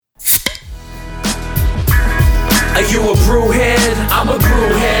Are you a brewhead? I'm a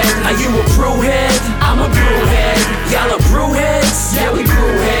brewhead. Are you a brewhead? I'm a brewhead. Y'all are brewheads? Yeah, we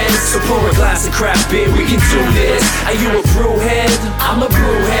brewheads. So pour a glass of craft beer, we can do this. Are you a brewhead? I'm a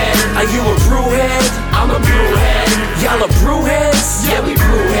brewhead. Are you a brewhead? I'm a brewhead. Y'all are brewheads? Yeah, we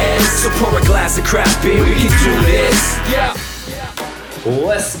brewheads. So pour a glass of craft beer, we can do this. Yeah.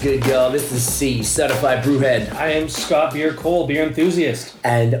 What's good, y'all? This is C, Certified Brewhead. I am Scott Beer Cole, beer enthusiast.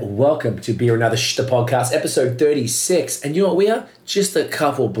 And welcome to Beer Another Shh, the podcast, episode 36. And you know what we are? Just a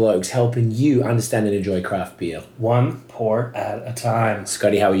couple blokes helping you understand and enjoy craft beer. One pour at a time.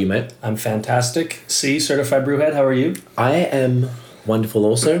 Scotty, how are you, mate? I'm fantastic. C, Certified Brewhead, how are you? I am wonderful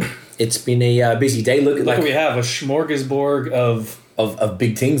also. It's been a busy day. Look what we have, a smorgasbord of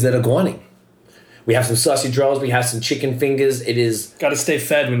big things that are going. We have some sausage rolls, we have some chicken fingers. It is... Got to stay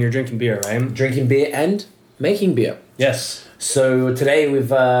fed when you're drinking beer, right? Drinking beer and making beer. Yes. So today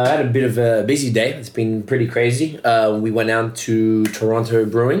we've had a bit of a busy day. It's been pretty crazy. We went down to Toronto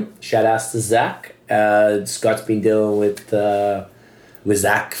Brewing. Shout outs to Zach. Scott's been dealing with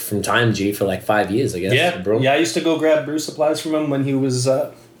Zach from Time G for like 5 years, I guess. Yeah, I used to go grab brew supplies from him when he was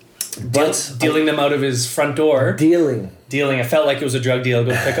dealing them out of his front door. Dealing. I felt like it was a drug deal.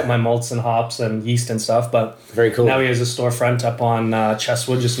 Go pick up my malts and hops and yeast and stuff. But very cool. Now he has a storefront up on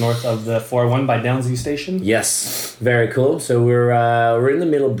Chestwood, just north of the 401 by Downsview Station. Yes, very cool. So we're in the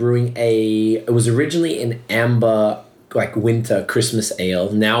middle of brewing it was originally an amber, like winter Christmas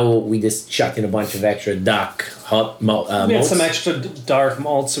ale. Now we just chucked in a bunch of extra dark hop malts. We had some extra dark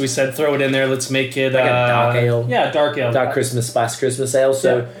malts, so we said throw it in there. Let's make it like a dark ale. Yeah, dark ale. Dark Christmas spice Christmas ale.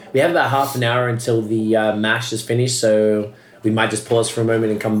 So we have about half an hour until the mash is finished. So we might just pause for a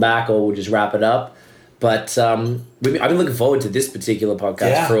moment and come back, or we'll just wrap it up. But I've been looking forward to this particular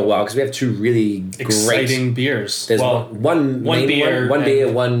podcast for a while because we have two really exciting beers. There's one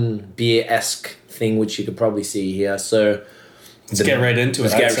beer-esque thing which you could probably see here. So let's get right into it.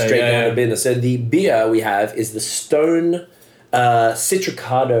 Let's get straight down to business. So the beer we have is the Stone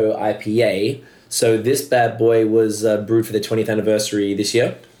Citricado IPA. So this bad boy was brewed for the 20th anniversary this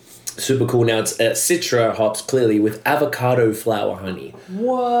year. Super cool. Now it's Citra hops, clearly, with avocado flower honey.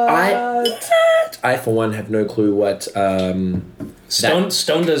 What? I for one have no clue what Stone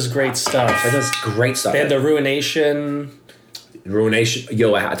does great stuff. It does great stuff. They had the Ruination.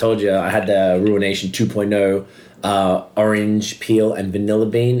 Yo, I told you I had the Ruination 2.0 orange peel and vanilla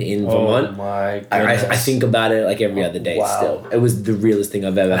bean in Vermont. Oh my goodness. I think about it like every other day. Still, it was the realest thing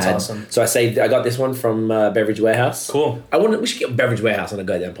I've ever had. Awesome. So I got this one from Beverage Warehouse. Cool. We should get Beverage Warehouse on a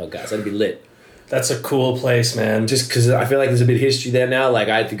goddamn podcast. That'd be lit. That's a cool place, man. Just because I feel like there's a bit of history there now. Like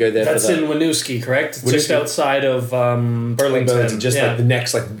I had to go there. That's in Winooski, correct? It's just outside of Burlington. Just like the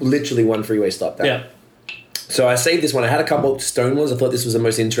next, like literally one freeway stop down. Yeah. So I saved this one. I had a couple of Stone ones. I thought this was the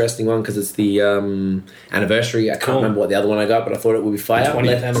most interesting one because it's the anniversary. I can't remember what the other one I got, but I thought it would be fire.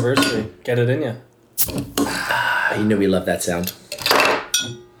 20th anniversary. Get it in you. You know we love that sound.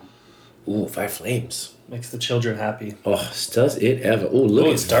 Ooh, fire flames. Makes the children happy. Oh, does it ever? Ooh, look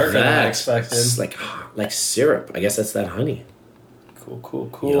at it's darker than I expected. It's like syrup. I guess that's that honey. Cool.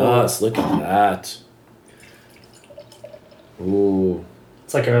 Yes, look at that. Ooh.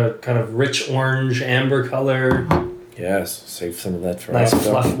 It's like a kind of rich orange, amber color. Yes, save some of that for nice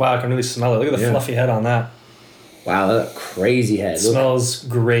fluff. Wow, I can really smell it. Look at the fluffy head on that. Wow, that crazy head. Smells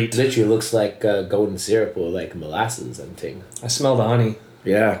great. Literally looks like golden syrup or like molasses and thing. I smell the honey.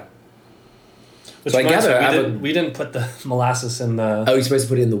 Yeah. Which so I gather we didn't put the molasses in the... Oh, you're supposed to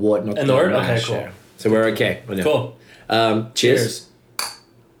put it in the wort, not in the wort? Okay, cool. So we're okay. Cool. Cheers.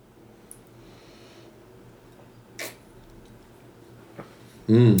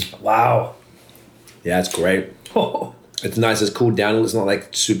 Wow. Yeah, it's great. It's nice. It's cooled down. It's not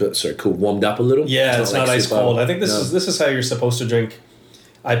like cool. Warmed up a little. Yeah, it's not ice cold. I think this is how you're supposed to drink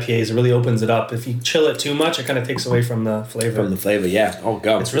IPAs. It really opens it up. If you chill it too much, it kind of takes away from the flavor. Yeah. Oh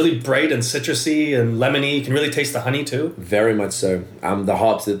god. It's really bright and citrusy and lemony. You can really taste the honey too. Very much so. The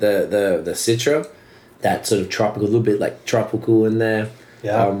hops, the Citra, that sort of tropical, a little bit like tropical in there.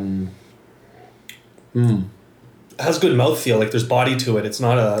 Yeah. It has good mouthfeel. Like there's body to it. It's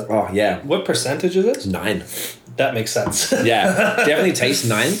not a... Oh, yeah. What percentage is it? 9. That makes sense. Yeah. Definitely tastes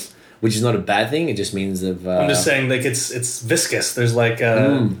 9, which is not a bad thing. It just means of... I'm just saying, like, it's viscous. There's like...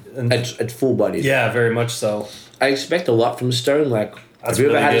 At full body. Yeah, very much so. I expect a lot from Stone. Like, have you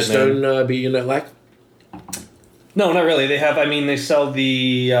ever had a Stone beer you don't like? No, not really. They sell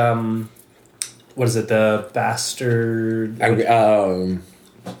the... what is it? The Bastard...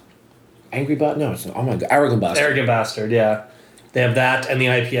 Angry Bastard? No, it's not. Oh my god. Arrogant Bastard. Arrogant Bastard, yeah. They have that and the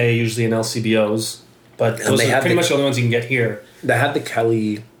IPA usually in LCBOs. But those are pretty much the only ones you can get here. They have the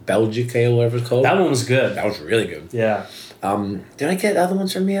Kelly Belgica or whatever it's called. That one was good. That was really good. Yeah. Did I get other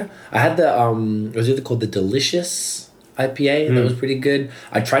ones from here? I had the it was either called the Delicious IPA. That was pretty good.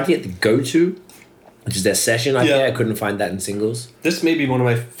 I tried to get the Go-To, which is their session IPA. Yeah. I couldn't find that in singles. This may be one of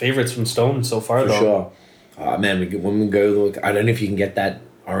my favorites from Stone so far, For though. sure. Man, when we go look, I don't know if you can get that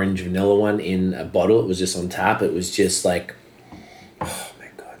orange vanilla one in a bottle. It was just on tap. It was just like, oh my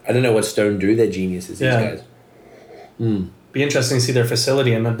god! I don't know what Stone do. They're geniuses. These guys. Be interesting to see their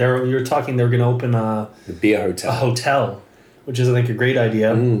facility, and you were talking they were going to open The beer hotel. a hotel, which is I think a great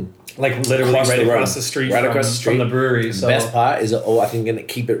idea. Like literally across the street, from the brewery. The so best part is I think going to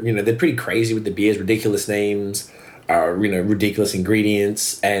keep it. They're pretty crazy with the beers, ridiculous names, ridiculous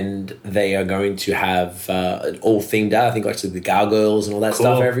ingredients, and they are going to have it all themed out. I think actually the gargoyles and all that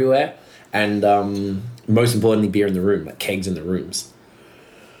stuff everywhere, and most importantly, beer in the room, like kegs in the rooms.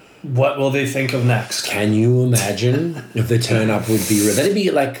 What will they think of next? Can you imagine if the turn up would be real? That'd be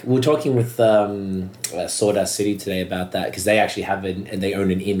like, we were talking with Sawdust City today about that, because they actually have and they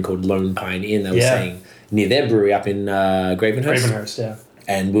own an inn called Lone Pine Inn. They were saying near their brewery up in Gravenhurst. Gravenhurst, yeah.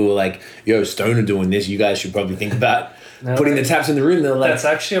 And we were like, yo, Stone are doing this. You guys should probably think about putting the taps in the room. They're like, that's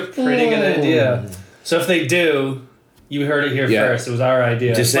actually a pretty good idea. So if they do, you heard it here first. It was our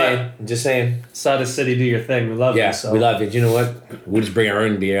idea. Just saying. Sawdust City, do your thing. We love you. We love it. You know what? We'll just bring our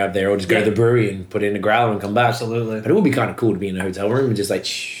own beer up there, or just go to the brewery and put it in a growler and come back. Absolutely. But it would be kind of cool to be in a hotel room and just like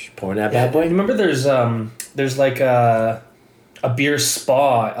pouring that bad boy. Remember, there's like a beer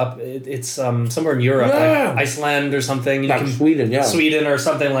spa up. It's somewhere in Europe, like Iceland or something. Like Sweden or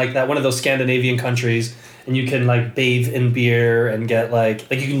something like that. One of those Scandinavian countries, and you can like bathe in beer and get like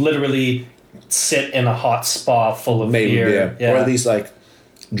you can literally sit in a hot spa full of beer. Or at least like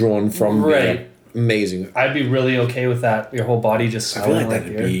drawn from beer. Amazing. I'd be really okay with that. Your whole body just smelling I feel like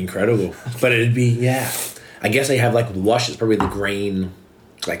that would be incredible. But it'd be I guess they have like with wash. It's probably the grain,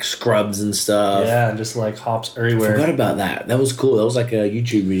 like scrubs and stuff. Yeah, and just like hops everywhere. Forgot about that. That was cool. That was like a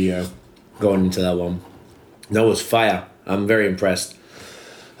YouTube video going into that one. That was fire. I'm very impressed.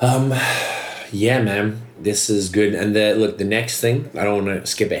 Yeah, man. This is good. And the next thing, I don't want to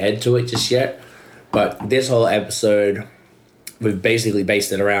skip ahead to it just yet, but this whole episode, we've basically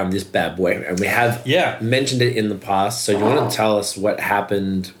based it around this bad boy. And we have mentioned it in the past. So you want to tell us what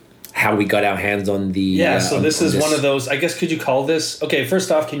happened, how we got our hands on the... Yeah, so this is one of those... I guess, could you call this... Okay,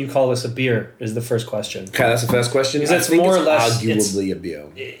 first off, can you call this a beer is the first question. Okay, that's the first question. Because it's more or less... arguably a beer.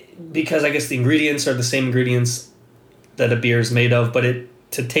 Because I guess the ingredients are the same ingredients that a beer is made of, but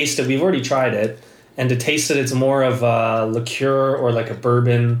to taste it, we've already tried it. And to taste it, it's more of a liqueur or like a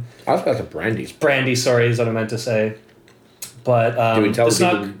bourbon. I was about to brandy. Brandy, sorry, is what I meant to say. But it's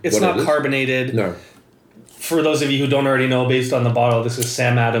not carbonated. No. For those of you who don't already know, based on the bottle, this is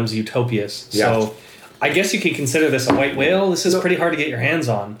Sam Adams Utopias. Yeah. So I guess you could consider this a white whale. This is pretty hard to get your hands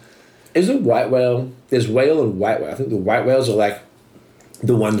on. Is it white whale? There's whale and white whale. I think the white whales are like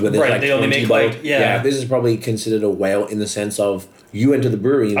the ones where there's like... they only make like... Yeah, this is probably considered a whale in the sense of... You went to the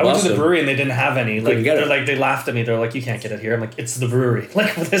brewery in Boston. I went to the brewery and they didn't have any. Like get it. They laughed at me. They're like, you can't get it here. I'm like, it's the brewery.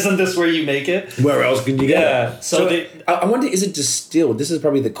 Like, isn't this where you make it? Where else can you get it? So I wonder, is it distilled? This is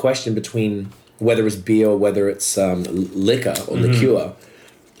probably the question between whether it's beer or whether it's liquor or liqueur.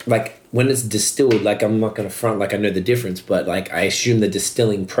 Like, when it's distilled, like, I'm not going to front, like, I know the difference, but, like, I assume the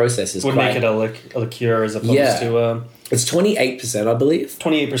distilling process is would make it a liqueur as opposed to... It's 28%, I believe.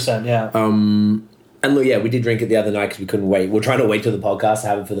 28%, yeah. And look, we did drink it the other night because we couldn't wait. We're trying to wait till the podcast to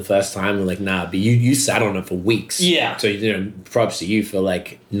have it for the first time. We're like, nah, but you sat on it for weeks. Yeah. So, props to you for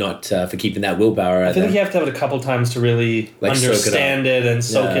like not for keeping that willpower. I feel like you have to have it a couple times to really like understand it and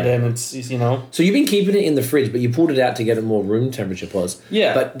soak it in. It's So you've been keeping it in the fridge, but you pulled it out to get it more room temperature, plus.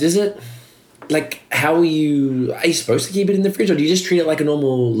 Yeah. But does it? Like, how are you supposed to keep it in the fridge, or do you just treat it like a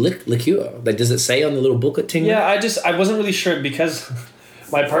normal liqueur? Like, does it say on the little booklet thing? Yeah, I wasn't really sure because.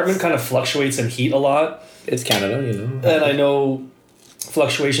 My apartment kind of fluctuates in heat a lot. It's Canada, And I know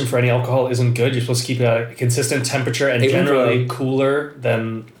fluctuation for any alcohol isn't good. You're supposed to keep it at a consistent temperature and generally cooler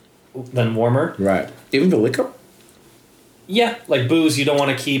than warmer. Right. Even for liquor? Yeah. Like booze, you don't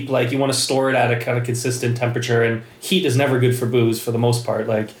want to keep, like, you want to store it at a kind of consistent temperature, and heat is never good for booze for the most part.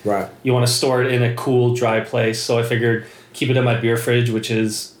 Like, you want to store it in a cool, dry place. So I figured keep it in my beer fridge, which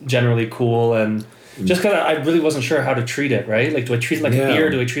is generally cool and... Just because I really wasn't sure how to treat it, right? Like, do I treat it like a beer?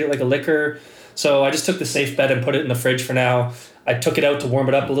 Do I treat it like a liquor? So I just took the safe bet and put it in the fridge for now. I took it out to warm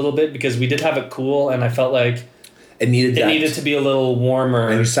it up a little bit because we did have it cool, and I felt like It needed It needed to be a little warmer.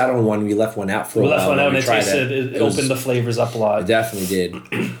 And we sat on one. We left one out for a while. We left one out and it tried tasted. It opened the flavors up a lot. It definitely did.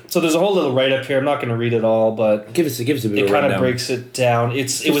 So there's a whole little write up here. I'm not going to read it all, but give us a bit of a it kind rundown. of breaks it down. It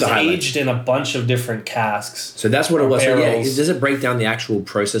was aged in a bunch of different casks. So that's what it was. So Barrels. yeah, does it break down the actual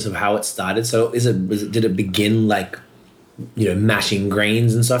process of how it started? So did it begin like, mashing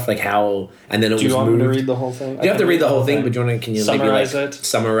grains and stuff, like how, and then it was moved? Do you want me to read the whole thing? You have to read the whole thing, but can you summarize maybe it?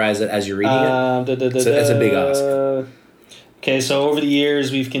 Summarize it as you're reading it? So that's a big ask. Okay, so over the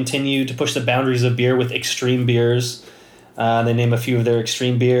years, we've continued to push the boundaries of beer with extreme beers. They name a few of their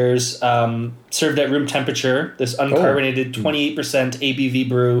extreme beers. Served at room temperature, this uncarbonated 28% ABV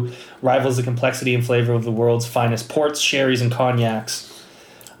brew rivals the complexity and flavor of the world's finest ports, sherries, and cognacs.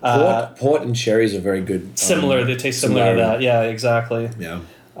 Port and sherries are very good. Similar, they taste similar to that. Yeah, exactly. Yeah.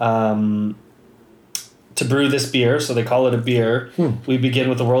 To brew this beer, so they call it a beer, we begin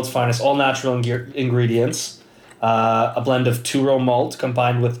with the world's finest all-natural ingredients. A blend of two-row malt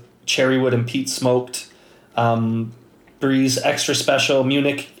combined with cherrywood and peat smoked. Breeze Extra Special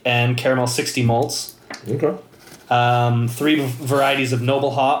Munich and Caramel 60 malts. Okay. 3 varieties of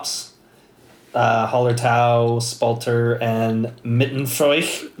noble hops. Hallertau, Spalter, and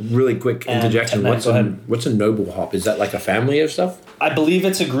Mittenfreuch. Really quick interjection. What's a noble hop? Is that like a family of stuff? I believe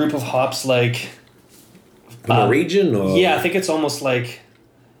it's a group of hops like... From a region? Or? Yeah, I think it's almost like...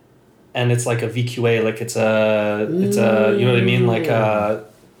 And it's like a VQA, like it's a you know what I mean? Like a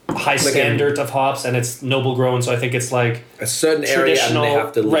high standard of hops, and it's noble grown, so I think it's like... A certain area, and they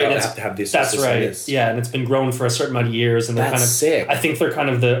have to, have to have this. That's this, right, this. yeah, and it's been grown for a certain amount of years, and they're That's kind of... sick. I think they're kind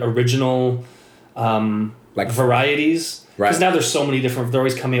of the original... like varieties, because now there's so many different. They're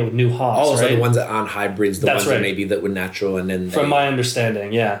always coming out with new hops. Also, right? the ones that aren't hybrids, the That's ones that maybe that were natural, and then from my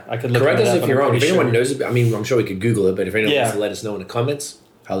understanding, yeah, I could look. Correct us if you're wrong. If anyone sure. knows, I'm sure we could Google it. But if anyone wants to let us know in the comments,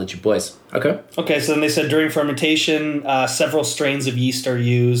 I'll let you boys. Okay. Okay. So then they said during fermentation, several strains of yeast are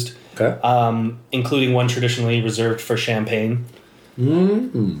used. Okay. Including one traditionally reserved for champagne.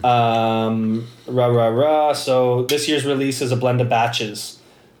 Mm-hmm. So this year's release is a blend of batches.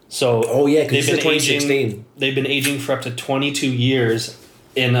 So they've been 2016. They've been aging for up to 22 years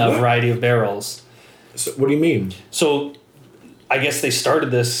in a variety of barrels. So what do you mean? So I guess they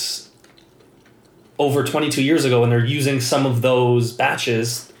started this over 22 years ago, and they're using some of those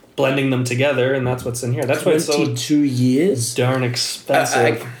batches, blending them together, and that's what's in here. That's why it's so 22 years. Darn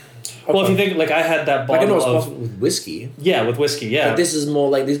expensive. Well, if you think, like, I had that bottle I know it's possible with whiskey. Yeah, with whiskey, yeah. But this is more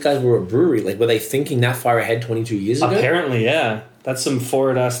like these guys were a brewery. Like, were they thinking that far ahead 22 years ago? Apparently, yeah. That's some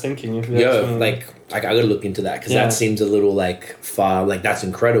forward-ass thinking. I gotta look into that, because that seems a little, far, that's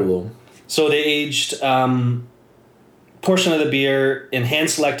incredible. So they aged portion of the beer in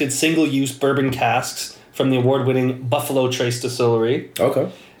hand-selected single-use bourbon casks from the award-winning Buffalo Trace Distillery.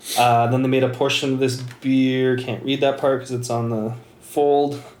 Okay. Then they made a portion of this beer, can't read that part because it's on the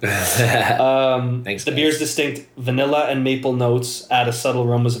fold. Thanks. The beer's distinct vanilla and maple notes add a subtle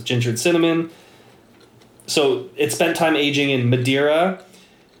aromas of ginger and cinnamon. So it spent time aging in Madeira,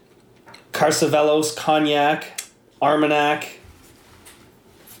 Carcavelos, Cognac, Armagnac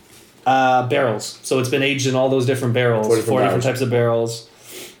barrels. So it's been aged in all those different barrels, 4 different types of barrels.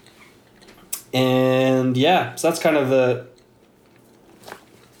 And yeah, so that's kind of the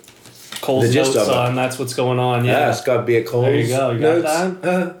Cole's notes on. That's what's going on. Yeah, Scott Beer Cole's. There you go. You got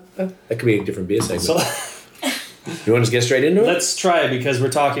that? That could be a different beer segment. You want to just get straight into it? Let's try it, because we're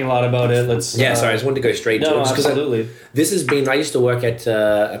talking a lot about it. Sorry, I just wanted to go straight to it. Absolutely. This has been... I used to work at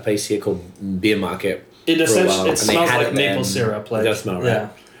a place here called Beer Market. It smells like maple syrup. It does smell, right?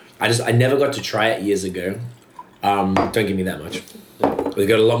 Yeah. I never got to try it years ago. Don't give me that much. We've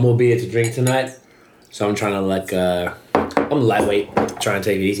got a lot more beer to drink tonight, so I'm trying to I'm lightweight, trying to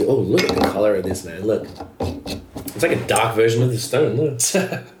take it easy. Oh, look at the color of this, man! Look, it's like a dark version of the Stone. Look.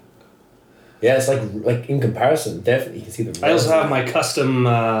 Yeah, it's like in comparison, definitely you can see the. I also have my custom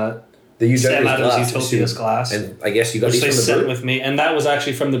the Sam Adams Utopias glass, and I guess you got which these they from the brewery? sent with me, and that was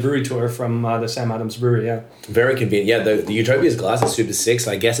actually from the brewery tour from the Sam Adams Brewery. Yeah, very convenient. Yeah, the Utopias glass is super sick.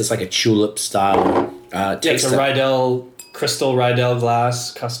 So I guess it's like a tulip style. It's a Rydell crystal Rydell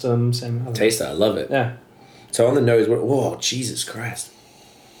glass, custom Sam Adams. Taster, I love it. Yeah. So on the nose, whoa, Jesus Christ.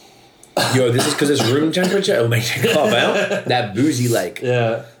 Yo, this is because it's room temperature. It'll make you cough out. That boozy,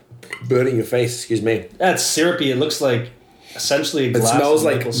 burning your face. Excuse me. That's syrupy. It looks like essentially a glass. It smells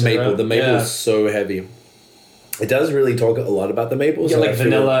like maple. The maple is so heavy. It does really talk a lot about the maple. Yeah, like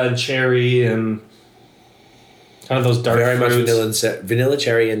vanilla and cherry and kind of those dark very fruits. much vanilla,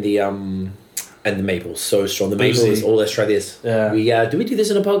 cherry, and the maple. So strong. The maple is. Oh, let's try this. Yeah. Did we do this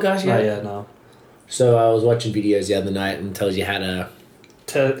in a podcast yet? Yeah, no. So I was watching videos the other night, and it tells you how to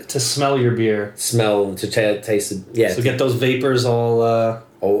to smell your beer. Smell to taste it. Yeah. So get those vapors all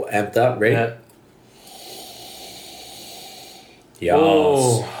all amped up, right? Yeah. Yes.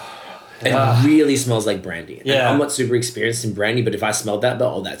 Oh. It really smells like brandy. And Yeah. I'm not super experienced in brandy, but if I smelled that,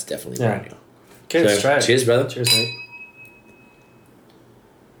 oh, that's definitely brandy. Okay, let's try it. Cheers, brother. Cheers, mate.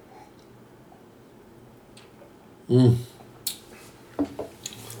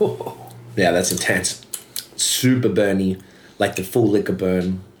 Yeah, that's intense. Super burny, like the full liquor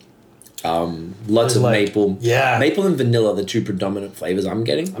burn. Lots of maple. Yeah. Maple and vanilla are the two predominant flavors I'm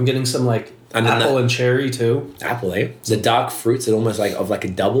getting. I'm getting some like And then apple and cherry too. Apple, eh? The dark fruits are almost like of like a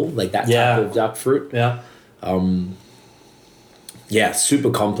double, like that Yeah. type of dark fruit. Yeah. Yeah, super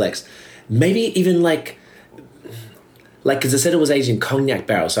complex. Maybe even like because I said it was aged in cognac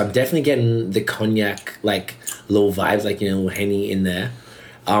barrel, so I'm definitely getting the cognac like little vibes, like little Henny in there.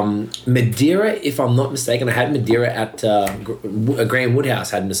 Madeira, if I'm not mistaken, I had Madeira at Graham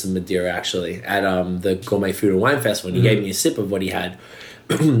Woodhouse had some Madeira actually at the Gourmet Food and Wine Festival. And he gave me a sip of what he had,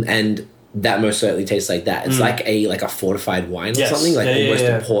 and that most certainly tastes like that. It's like a fortified wine or something, like almost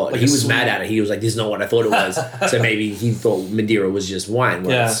a port. Like he a was sweet. mad at it. He was like, "This is not what I thought it was." So maybe he thought Madeira was just wine.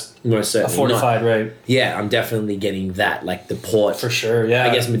 Whereas most A certainly fortified, not. right? Yeah, I'm definitely getting that, like the port. For sure. Yeah.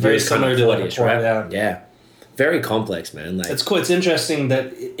 I guess Madeira's kind of like a portish, port, right? Yeah. Yeah. Very complex, man. Like It's cool. It's interesting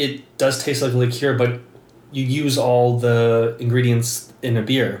that it does taste like a liqueur, but you use all the ingredients in a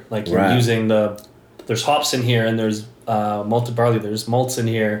beer. Like you're using there's hops in here and there's malted barley. There's malts in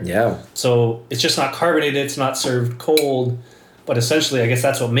here. Yeah. So it's just not carbonated. It's not served cold. But essentially, I guess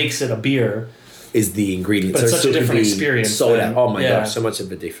that's what makes it a beer. Is the ingredient. But it's such a still could different be experience sold than- out. Oh my yeah. gosh, so much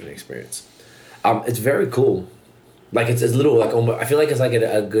of a different experience. It's very cool. Like it's a little like almost, I feel like it's like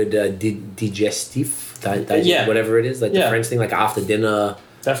a good digestif, whatever it is, like the French thing, like after dinner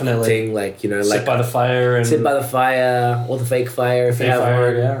Definitely. thing, like Sit like by the fire and sit by the fire or the fake fire if you have fire.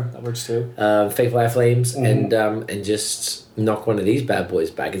 one. Yeah, that works too. Fake fire flames and just knock one of these bad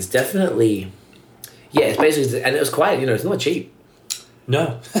boys back. It's definitely it's basically, and it was quite, it's not cheap.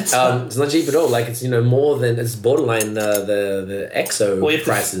 No, It's not cheap at all. Like it's more than, it's borderline the EXO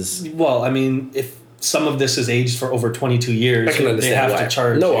prices. Well, I mean, if some of this is aged for over 22 years, I can understand they have why. to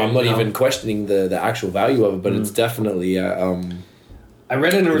charge. No, you, I'm not you know? even questioning the actual value of it, but it's definitely I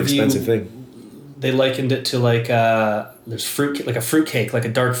read in a an review. expensive thing. They likened it to like there's fruit, like a fruit cake, like a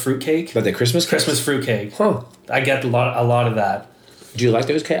dark fruit cake. But the Christmas fruit cake. Huh? I get a lot of that. Do you like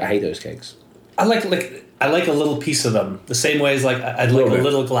those cakes? I hate those cakes. I like a little piece of them. The same way as like I'd like a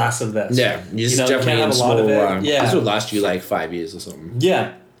little glass of this. Yeah, you just you definitely can't in have a small. lot of it. This would last you like 5 years or something.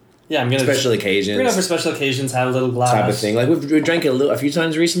 Yeah. I'm gonna Special occasions. We're gonna for special occasions have a little glass type of thing. Like we drank it a few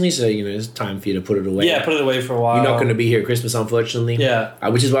times recently, so it's time for you to put it away. Yeah, put it away for a while. You're not going to be here at Christmas, unfortunately. Yeah.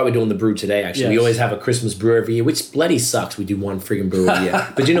 Which is why we're doing the brew today, actually. We Yes. always have a Christmas brew every year, which bloody sucks. We do one friggin' brew a year.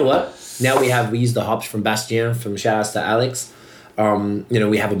 But you know what? Now we use the hops from Bastien, from shout outs to Alex.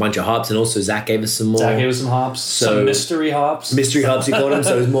 We have a bunch of hops, and also Zach gave us some more. Zach gave us some hops. So- some mystery hops. Mystery hops, he called them.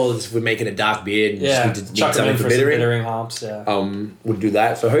 So it was more just we're making a dark beer and Yeah. just need to Chuck need them in something for for some bittering. bittering hops, yeah. We'll do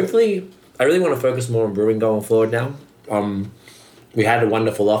that. So hopefully, I really want to focus more on brewing going forward now. We had a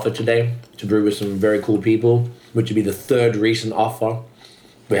wonderful offer today to brew with some very cool people, which would be the third recent offer.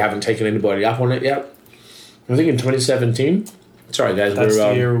 We haven't taken anybody up on it yet. I think in 2017. Sorry, guys. That's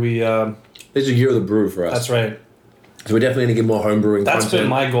the year we... This is the year of the brew for us. that's right. So we're definitely going to get more home brewing That's content. been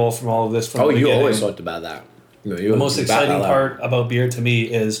my goal from all of this. From the you beginning. always talked about that. The most exciting part about beer to me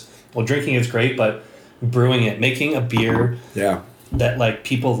is, well, drinking is great, but brewing it, making a beer Yeah. that like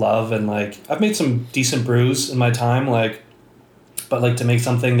people love, and like I've made some decent brews in my time, but like to make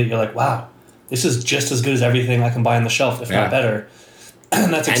something that you're like, wow, this is just as good as everything I can buy on the shelf, if not better.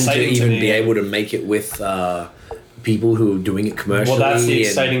 And that's exciting and to to even me. be able to make it with people who are doing it commercially. Well, that's the and-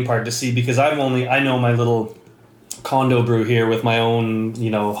 exciting part to see, because I know my little condo brew here with my own,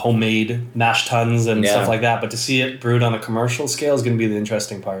 homemade mash tuns and stuff like that. But to see it brewed on a commercial scale is going to be the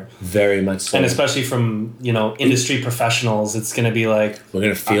interesting part. Very much so. And especially from, industry professionals, it's going to be like, we're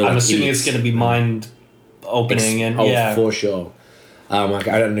going to feel I'm like assuming idiots. it's going to be mind opening and for sure. Like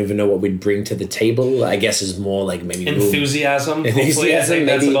I don't even know what we'd bring to the table. I guess is more like maybe enthusiasm. Hopefully, I think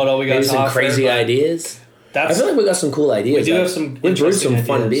that's about all we got maybe to some offer, crazy but ideas. I feel like we got some cool ideas. We do have some. We brewed some interesting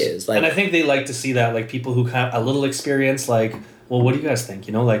fun ideas. beers, and I think they like to see that, like people who have a little experience, like, well, what do you guys think?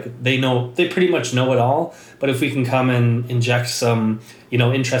 Like they pretty much know it all. But if we can come and inject some,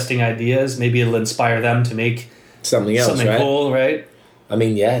 interesting ideas, maybe it'll inspire them to make something else, right? cool, right? I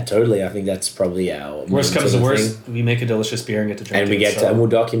mean, yeah, totally. I think that's probably our worst comes to worst. We make a delicious beer and get to drink it. And we'll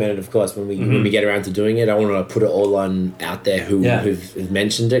document it, of course, when we get around to doing it. I want to put it all on out there who've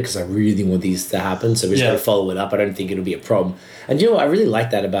mentioned it, because I really want these to happen. So we just got to follow it up. I don't think it'll be a problem. And you know what? I really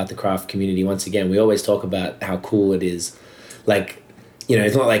like that about the craft community. Once again, we always talk about how cool it is. Like, you know,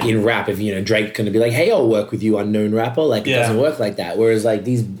 it's not like in rap, if, you know, Drake's going to be like, hey, I'll work with you, unknown rapper. Like, it doesn't work like that. Whereas, like,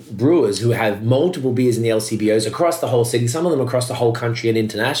 these brewers who have multiple beers in the LCBOs across the whole city, some of them across the whole country and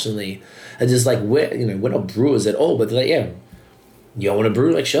internationally, are just like, we're not brewers at all. But they're like, yeah, you don't want to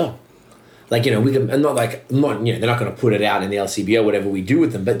brew? Like, sure. Like, you know, we can, and not, they're not going to put it out in the LCBO, whatever we do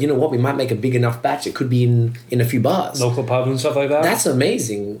with them. But you know what? We might make a big enough batch. It could be in a few bars. Local pubs and stuff like that. That's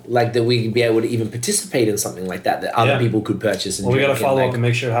amazing. Like, that we could be able to even participate in something like that other people could purchase. And we got to follow up and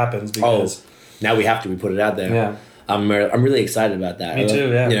make sure it happens. Because now we have to. We put it out there. Yeah. I'm really excited about that. Me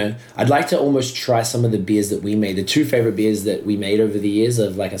too, yeah. You know, I'd like to almost try some of the beers that we made. The 2 favorite beers that we made over the years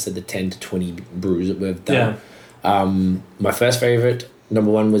of, like I said, the 10 to 20 brews that we've done. Yeah. My first favorite,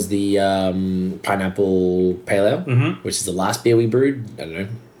 number 1, was the Pineapple Pale Ale, which is the last beer we brewed. I don't know,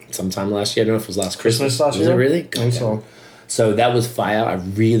 sometime last year. I don't know if it was last Christmas. last year? Was it really? I think so. So that was fire. I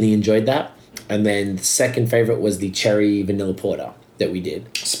really enjoyed that. And then the second favorite was the Cherry Vanilla Porter that we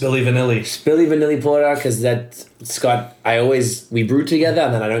did. Spilly Vanilla Porter, because that, Scott, we brew together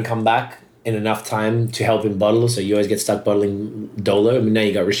and then I don't come back in enough time to help him bottle, so you always get stuck bottling Dolo. I mean, now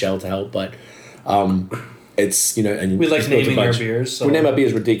you got Rochelle to help, but it's, you know, and we like naming our beers. So. We name our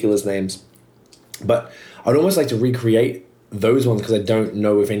beers ridiculous names, but I'd almost like to recreate those ones, because I don't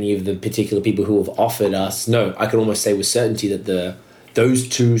know if any of the particular people who have offered us. No, I can almost say with certainty that those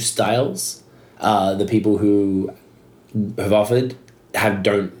 2 styles, the people who have offered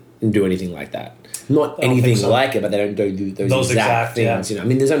don't do anything like that. Not anything like it, but they don't do those exact things. Yeah. You know, I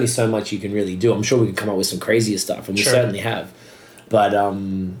mean, there's only so much you can really do. I'm sure we can come up with some crazier stuff, and we certainly have. But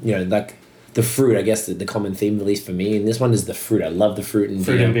you know, like the fruit, I guess the common theme, at least for me, and this one is the fruit. I love the fruit and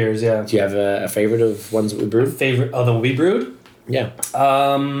fruit and beers. Yeah. Do you have a favorite of ones that we brewed? Favorite of the we brewed? Yeah.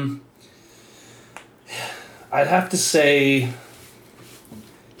 I'd have to say,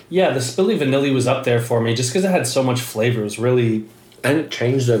 yeah, the Spilly Vanilla was up there for me, just because it had so much flavor. It was really, and it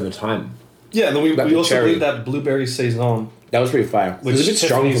changed over time. Yeah, and then we also did that blueberry saison. That was pretty fire. It was a bit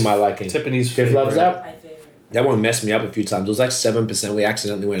strong for my liking. Tiffany's Tiff loves that. That one messed me up a few times. It was like 7%. We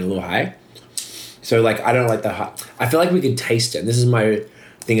accidentally went a little high. So, like, I don't like the high. I feel like we could taste it. And this is my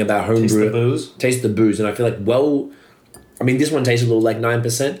thing about homebrew. Taste the booze? Taste the booze. And I feel like, I mean, this one tastes a little like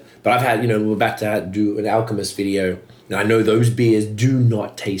 9%. But I've had, you know, we're back to do an Alchemist video. And I know those beers do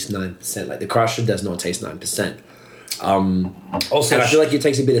not taste 9%. Like, the Crusher does not taste 9%. Also, and I feel like it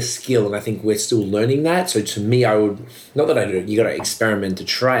takes a bit of skill, and I think we're still learning that. So to me, I would, not that I do it, you got to experiment to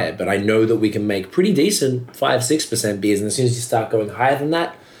try it, but I know that we can make pretty decent 5-6% beers, and as soon as you start going higher than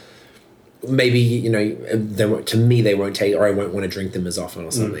that, maybe, you know, to me they won't taste, or I won't want to drink them as often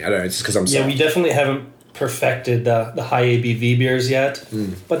or something. I don't know, it's just because I'm sorry. Yeah, we definitely haven't perfected the high ABV beers yet,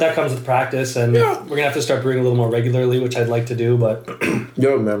 but that comes with practice, and we're gonna have to start brewing a little more regularly, which I'd like to do. But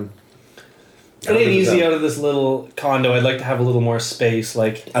man. It ain't easy out of this little condo. I'd like to have a little more space,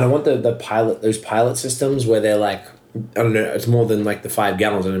 like. And I want those pilot systems where they're like, I don't know, it's more than like the 5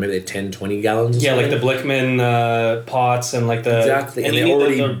 gallons. I don't know, maybe they're 10, 20 gallons. Yeah, like the Blickman pots and like the exactly, and they're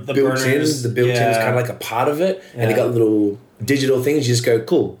already the built burners. In. The built-in is kind of like a part of it, and they got little digital things. You just go,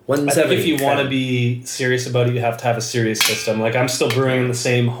 cool. I think if you want to be serious about it, you have to have a serious system. Like, I'm still brewing the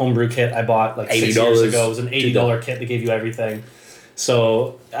same homebrew kit I bought like $6 years ago. It was an $80 kit that gave you everything.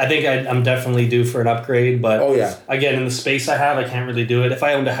 So I think I'm definitely due for an upgrade, but again, in the space I have, I can't really do it. If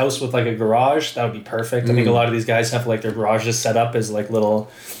I owned a house with like a garage, that would be perfect. I think a lot of these guys have like their garages set up as like little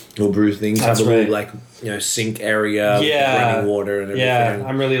brew things. Have a little like, you know, sink area, with running water and everything. Yeah,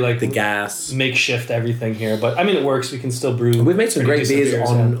 I'm really like the gas makeshift everything here, but I mean it works. We can still brew. We've made some great beers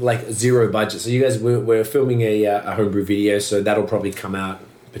on like zero budget. So you guys, we're filming a homebrew video, so that'll probably come out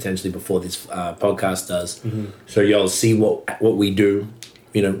potentially before this podcast does. So y'all see what we do,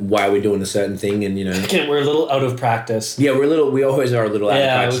 you know, why we're doing a certain thing, and you know, we're a little out of practice. Yeah, we always are a little out of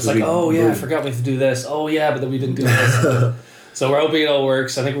practice. Yeah, it's like, I forgot we have to do this. Oh yeah, but then we didn't do this. So we're hoping it all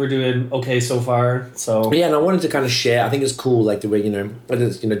works. I think we're doing okay so far. So yeah, and I wanted to kind of share. I think it's cool, like the way, you know,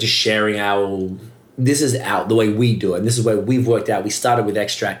 just sharing this is the way we do it, and this is where we've worked out. We started with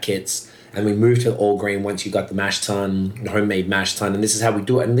extract kits. And we moved to all grain once you got the mash tun, the homemade mash tun, and this is how we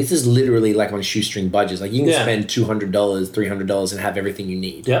do it. And this is literally like on shoestring budgets. Like you can spend $200, $300 and have everything you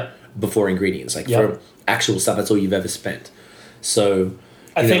need before ingredients. Like for actual stuff, that's all you've ever spent. So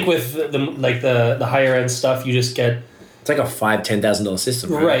I think with the higher end stuff, you just get, it's like a $5,000-$10,000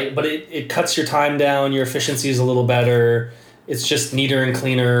 system, right? Right, but it cuts your time down. Your efficiency is a little better. it's just neater and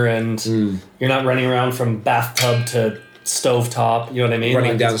cleaner, and you're not running around from bathtub to stovetop. You know what I mean?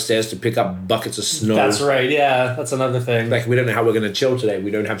 Running downstairs to pick up buckets of snow. That's right. Yeah, that's another thing. Like, we don't know how we're going to chill today. We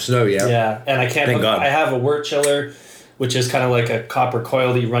don't have snow yet. Yeah, and I can't. Thank God. I have a wort chiller, which is kind of like a copper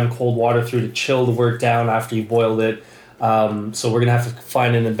coil that you run cold water through to chill the wort down after you boiled it. So we're gonna have to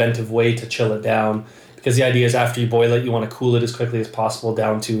find an inventive way to chill it down, because the idea is after you boil it, you want to cool it as quickly as possible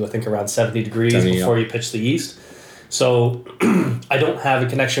down to, I think, around 70 degrees before you pitch the yeast. So I don't have a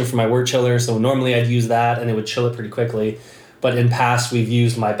connection for my wort chiller, so normally I'd use that and it would chill it pretty quickly. But in past, we've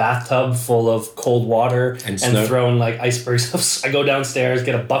used my bathtub full of cold water and thrown like icebergs. I go downstairs,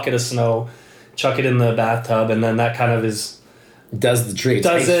 get a bucket of snow, chuck it in the bathtub, and then that kind of does the trick. It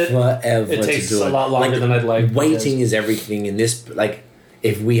takes forever. It takes to do a lot longer than I'd like. Waiting is everything in this. Like,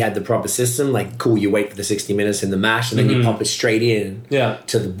 if we had the proper system, like, cool, you wait for the 60 minutes in the mash, and then you pop it straight in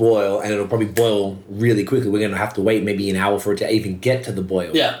to the boil, and it'll probably boil really quickly. We're going to have to wait maybe an hour for it to even get to the boil.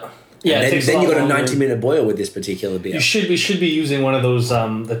 Yeah. Yeah, and then you got a 90-minute boil with this particular beer. We should be using one of those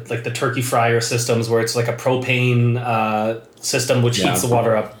the turkey fryer systems where it's like a propane system which heats the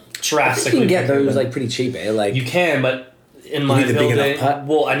water up drastically. You can get those like pretty cheap. Like, you can, but in my building,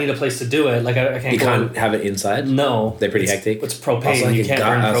 I need a place to do it. Like, I can't. You can't have it inside. No, they're pretty hectic. It's propane. Like, you can't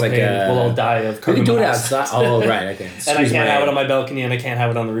burn propane. We'll all die of carbon monoxide. You can do it outside. Oh, right. Okay. And I can't have it on my balcony, and I can't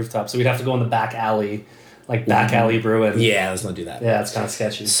have it on the rooftop. So we'd have to go in the back alley. Like back alley brewing. Yeah, let's not do that. Yeah, it's kind of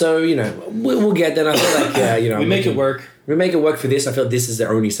sketchy. So, we'll get there. I feel like, we make it work. We make it work for this. I feel this is the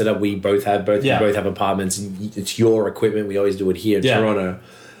only setup we both have. We both have apartments. And it's your equipment. We always do it here in Toronto.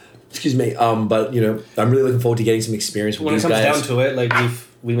 Excuse me. But, I'm really looking forward to getting some experience with these guys. When it comes down to it, like,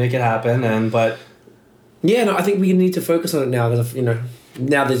 we make it happen. Yeah, no, I think we need to focus on it now because,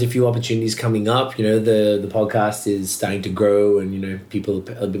 now there's a few opportunities coming up. The podcast is starting to grow, and a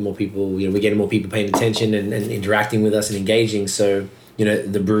bit more people. We're getting more people paying attention and interacting with us and engaging. So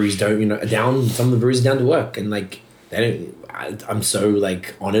the breweries don't down. Some of the breweries are down to work, and like they don't. I'm so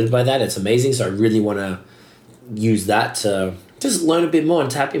like honored by that. It's amazing. So I really want to use that to just learn a bit more and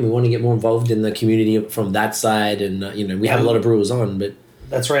tap in. We want to get more involved in the community from that side, and we have a lot of brewers on, but.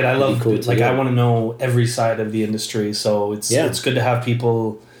 That's right. I love I want to know every side of the industry. So it's good to have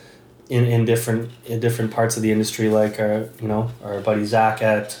people in different parts of the industry, like our buddy Zach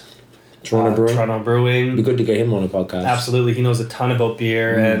at Toronto Brewing. It'd be good to get him on a podcast. Absolutely, he knows a ton about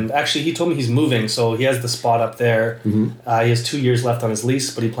beer, and actually he told me he's moving, so he has the spot up there. He has 2 years left on his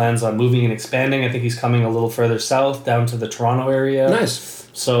lease, but he plans on moving and expanding. I think he's coming a little further south, down to the Toronto area. Nice.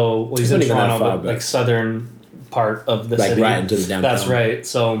 So he's in Toronto, but like southern part of the city. Right into the downtown. That's right.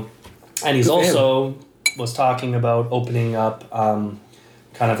 So, and he's also was talking about opening up kind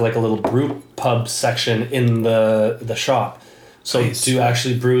of like a little brew pub section in the shop. So do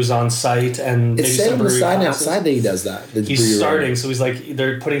actually brews on site, and it said on the sign outside that he does that. He's starting, so he's like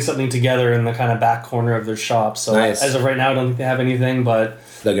they're putting something together in the kind of back corner of their shop. So as of right now, I don't think they have anything, but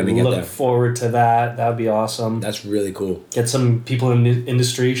they're gonna get look forward to that. That would be awesome. That's really cool. Get some people in the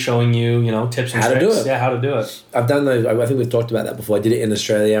industry showing you, tips and tricks. How to do it. Yeah, how to do it. I've done those. I think we've talked about that before. I did it in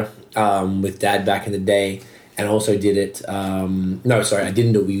Australia with Dad back in the day. And also did it. No, sorry, I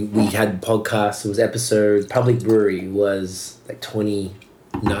didn't do it. We had podcasts. It was episodes. Public Brewery was like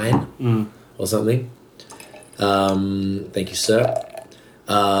 29 or something. Thank you, sir.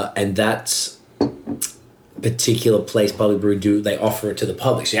 And that particular place, Public Brewery, they offer it to the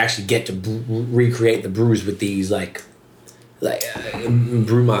public. So you actually get to recreate the brews with these like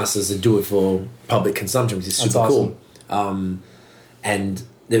brewmasters that do it for public consumption, which is super awesome. Cool. And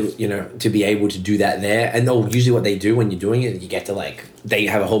to be able to do that there, and usually what they do when you're doing it, you get to they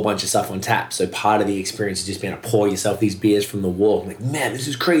have a whole bunch of stuff on tap. So part of the experience is just being able to pour yourself these beers from the wall. Like, man, this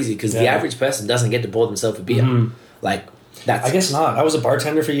is crazy because the average person doesn't get to pour themselves a beer. I guess not. I was a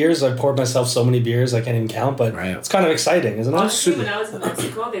bartender for years. I poured myself so many beers I can't even count, but it's kind of exciting, isn't it? Honestly, when I was in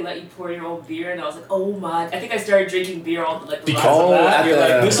Mexico, they let you pour your own beer, and I was like, oh my! I think I started drinking beer all because of that. You're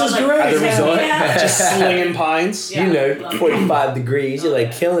like, this is great. At the resort, just slinging pints. 45 degrees. You're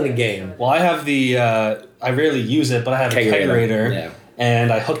like killing the game. Well, I have I rarely use it, but I have a kegerator,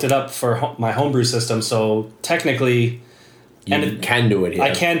 and I hooked it up for my homebrew system. So technically. You can do it here.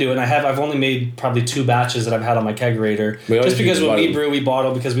 I can do it, and I've only made probably 2 batches that I've had on my kegerator. Just because when we brew, we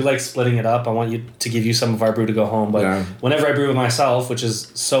bottle because we like splitting it up. I want you to give you some of our brew to go home. But whenever I brew it myself, which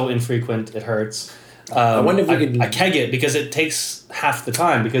is so infrequent, it hurts. I wonder if we could... I keg it because it takes half the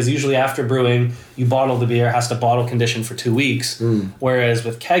time. Because usually after brewing, you bottle the beer, it has to bottle condition for 2 weeks. Whereas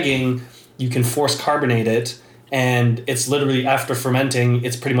with kegging, you can force carbonate it. And it's literally after fermenting,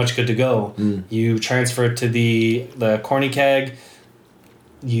 it's pretty much good to go. You transfer it to the corny keg,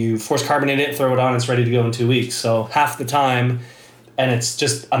 you force carbonate it, throw it on, it's ready to go in 2 weeks. So half the time, and it's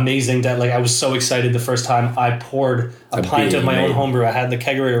just amazing that like I was so excited the first time I poured a pint of my own homebrew. I had the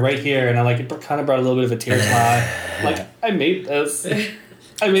kegerator right here, and it kind of brought a little bit of a tear to my eye. Like, I made this.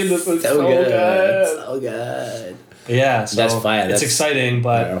 I made this. It's so good. So good. Yeah, so that's fire. It's exciting,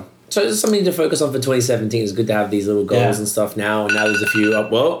 but... Yeah. So it's something to focus on for 2017. It's good to have these little goals and stuff now. And now there's a few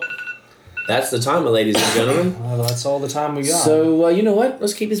up. Well, that's the timer, ladies and gentlemen. Well, that's all the time we got. So, you know what?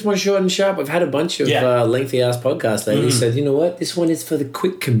 Let's keep this one short and sharp. I've had a bunch of lengthy-ass podcasts lately. So, you know what? This one is for the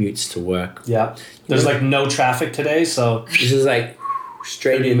quick commutes to work. Yeah. There's like no traffic today, so... This is like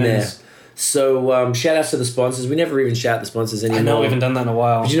straight in minutes. There. So, shout outs to the sponsors. We never even shout the sponsors anymore. I know we haven't done that in a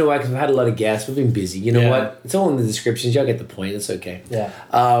while. But you know what? Because we've had a lot of guests. We've been busy. You know what? It's all in the descriptions. Y'all get the point. It's okay. Yeah.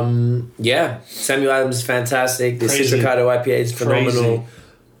 Samuel Adams is fantastic. The Citricato IPA is phenomenal.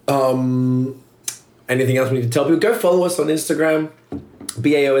 Anything else we need to tell people? Go follow us on Instagram,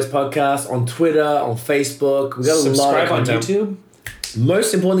 BAOS Podcast, on Twitter, on Facebook. We've got a lot of content. Subscribe on YouTube.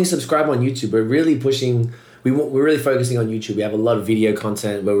 Most importantly, subscribe on YouTube. We're really pushing... We're really focusing on YouTube. We have a lot of video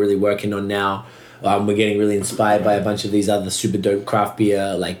content we're really working on now. We're getting really inspired by a bunch of these other super dope craft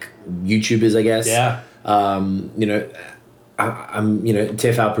beer like YouTubers, I guess. Yeah.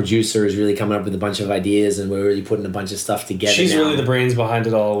 Tiff, our producer, is really coming up with a bunch of ideas, and we're really putting a bunch of stuff together. She's now. really the brains behind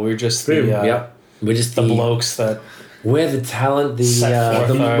it all. We're just we're just the blokes that we're the talent.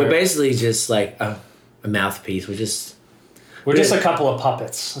 We're basically just like a mouthpiece. We're just a couple of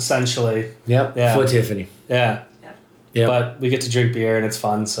puppets, essentially. Yep. Yeah. For Tiffany. Yeah. Yeah. But we get to drink beer and it's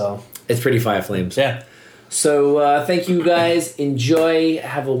fun, so it's pretty fire flames. Yeah. So thank you guys. Enjoy.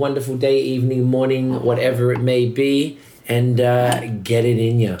 Have a wonderful day, evening, morning, whatever it may be, and get it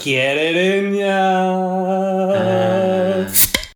in ya. Get it in ya.